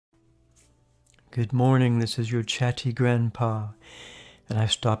Good morning, this is your chatty grandpa, and I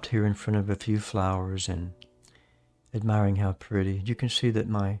stopped here in front of a few flowers and admiring how pretty. You can see that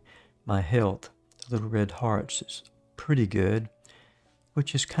my health, the little red hearts, is pretty good,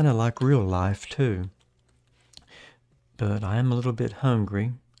 which is kind of like real life too. But I am a little bit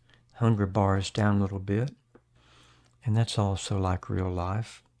hungry. Hunger bar is down a little bit, and that's also like real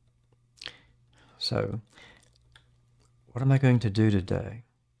life. So, what am I going to do today?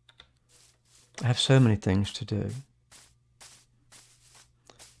 I have so many things to do.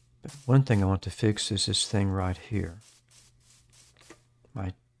 But one thing I want to fix is this thing right here.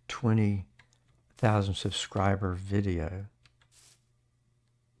 My 20,000 subscriber video.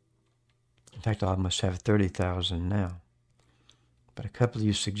 In fact, I almost have 30,000 now. But a couple of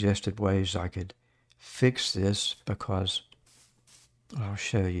you suggested ways I could fix this because I'll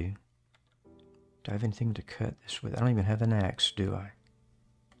show you. Do I have anything to cut this with? I don't even have an axe, do I?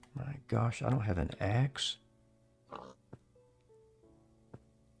 My gosh, I don't have an axe.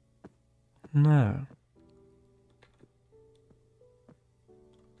 No.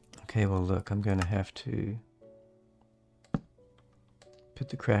 Okay, well look, I'm going to have to put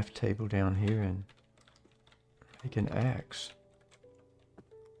the craft table down here and make an axe.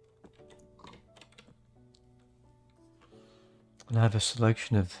 And I have a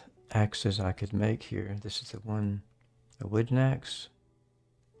selection of axes I could make here. This is a wooden axe.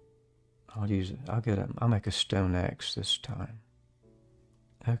 I'll use it. I'll make a stone axe this time.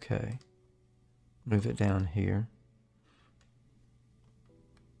 Okay. Move it down here.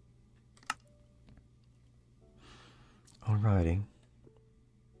 Alrighty.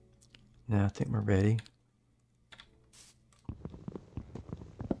 Now I think we're ready.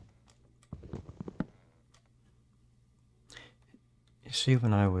 You see,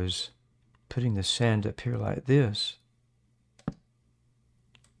 when I was putting the sand up here like this,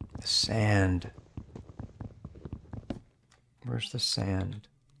 the sand. Where's the sand?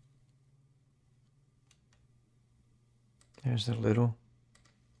 There's the little.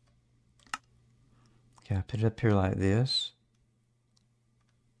 Okay, I put it up here like this.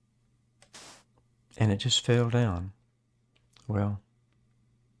 And it just fell down. Well,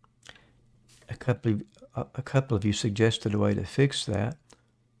 a couple of you suggested a way to fix that.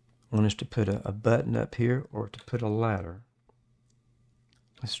 One is to put a button up here or to put a ladder.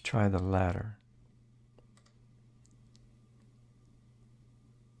 Let's try the ladder.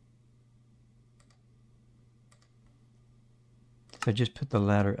 So just put the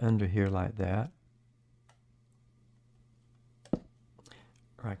ladder under here like that.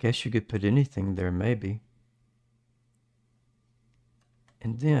 Or I guess you could put anything there maybe.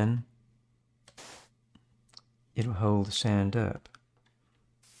 And then it'll hold the sand up.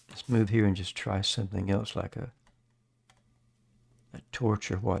 Let's move here and just try something else like a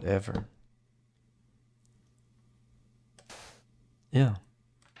torch or whatever. Yeah.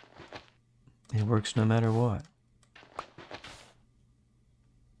 It works no matter what.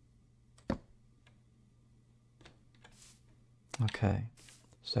 Okay,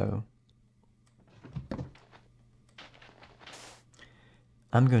 so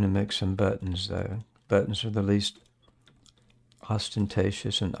I'm going to make some buttons though. Buttons are the least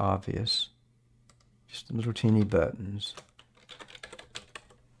ostentatious and obvious. Just little teeny buttons.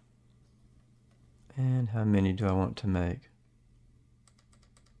 And how many do I want to make?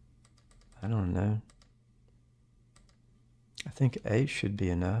 I don't know. I think 8 should be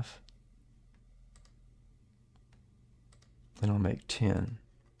enough. Then I'll make 10.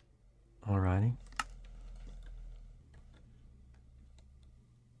 Alrighty.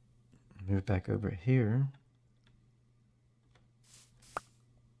 Move back over here.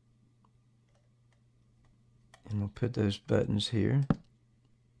 And we'll put those buttons here.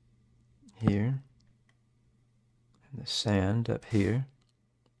 Here. And the sand up here.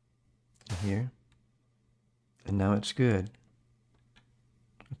 And here. And now it's good.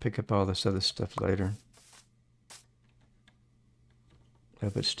 I'll pick up all this other stuff later.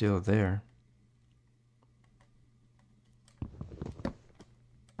 Hope it's still there.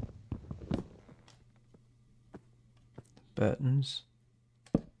 Buttons.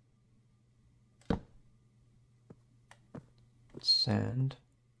 Sand.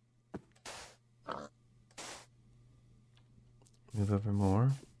 Move over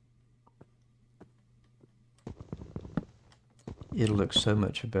more. It'll look so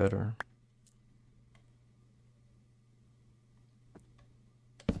much better.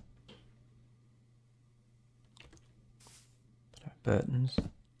 Buttons,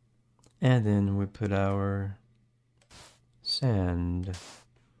 and then we put our sand.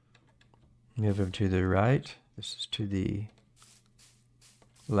 Move over to the right. This is to the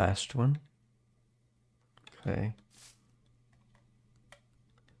last one. Okay.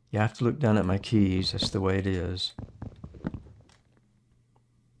 You have to look down at my keys. That's the way it is.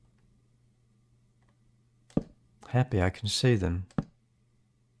 Happy I can see them.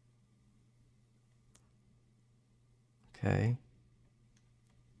 Okay.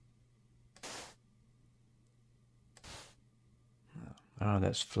 Oh,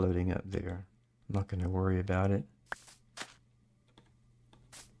 that's floating up there. I'm not going to worry about it.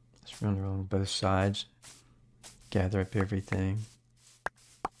 Let's run along both sides. Gather up everything.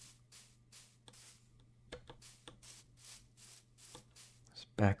 Let's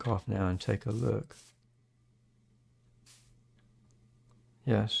back off now and take a look.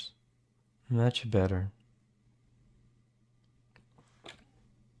 Yes, much better. I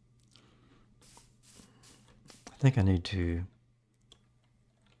think I need to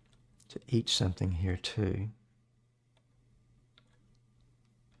eat something here too.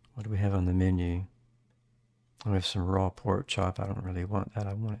 What do we have on the menu? We have some raw pork chop. I don't really want that.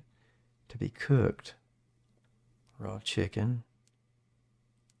 I want it to be cooked. Raw chicken.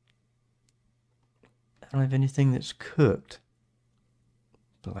 I don't have anything that's cooked.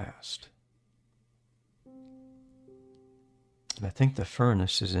 Blast. And I think the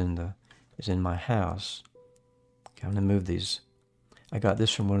furnace is in my house. Okay, I'm gonna move these. I got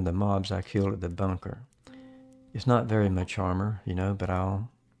this from one of the mobs I killed at the bunker. It's not very much armor, you know, but I'll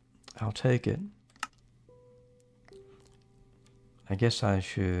take it. I guess I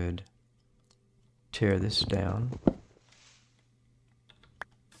should tear this down.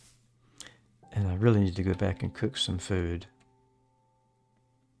 And I really need to go back and cook some food.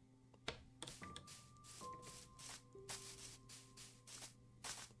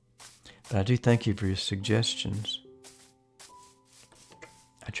 But I do thank you for your suggestions.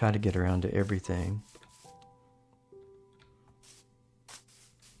 I try to get around to everything.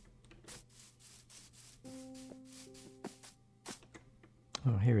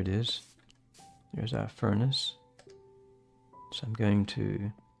 Oh, here it is. There's our furnace. So I'm going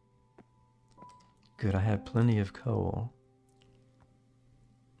to... Good, I have plenty of coal.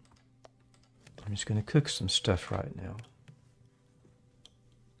 I'm just going to cook some stuff right now.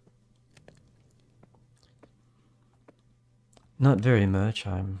 Not very much.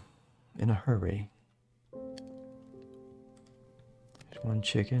 I'm in a hurry. There's one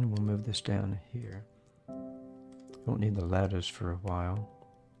chicken. We'll move this down here. Won't need the ladders for a while.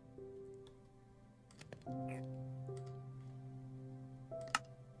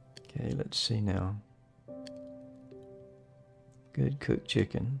 Okay, let's see now. Good cooked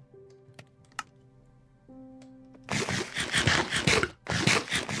chicken.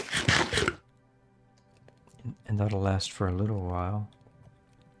 And that'll last for a little while.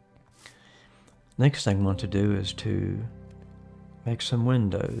 Next thing I want to do is to make some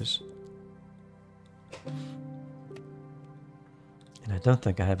windows. And I don't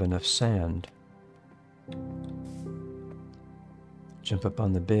think I have enough sand. Jump up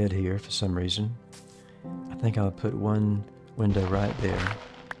on the bed here for some reason. I think I'll put one window right there.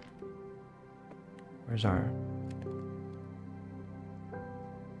 Where's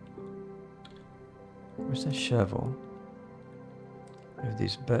the shovel? Move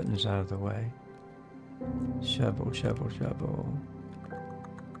these buttons out of the way. Shovel, shovel, shovel.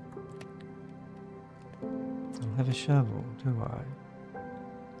 I don't have a shovel, do I?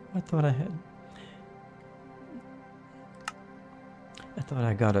 I thought I had. I thought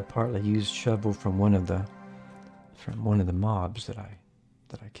I got a partly used shovel from one of the mobs that I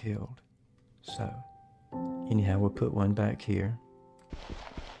killed. So anyhow, we'll put one back here.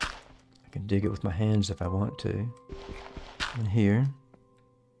 I can dig it with my hands if I want to. One here.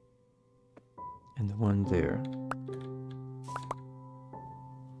 And the one there.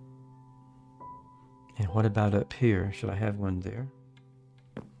 And what about up here? Should I have one there?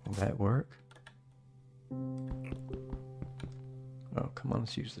 Will that work? Oh, come on,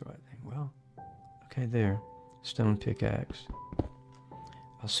 let's use the right thing. Well, okay, there. Stone pickaxe.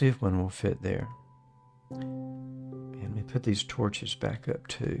 I'll see if one will fit there. And let me put these torches back up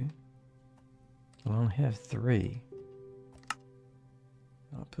too. I'll only have 3.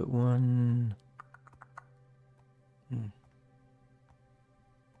 I'll put one...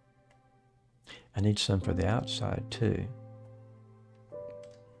 I need some for the outside too.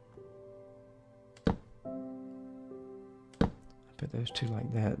 I put those 2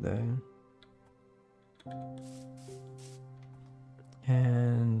 like that though.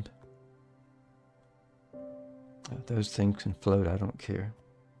 And those things can float, I don't care.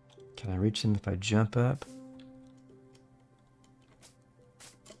 Can I reach them if I jump up?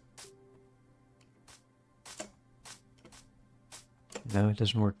 No, it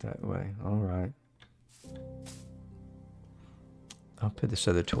doesn't work that way. All right. I'll put this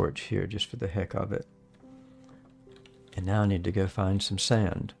other torch here just for the heck of it. And now I need to go find some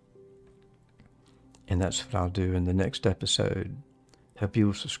sand. And that's what I'll do in the next episode. Hope you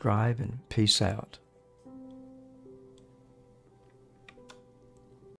will subscribe, and peace out.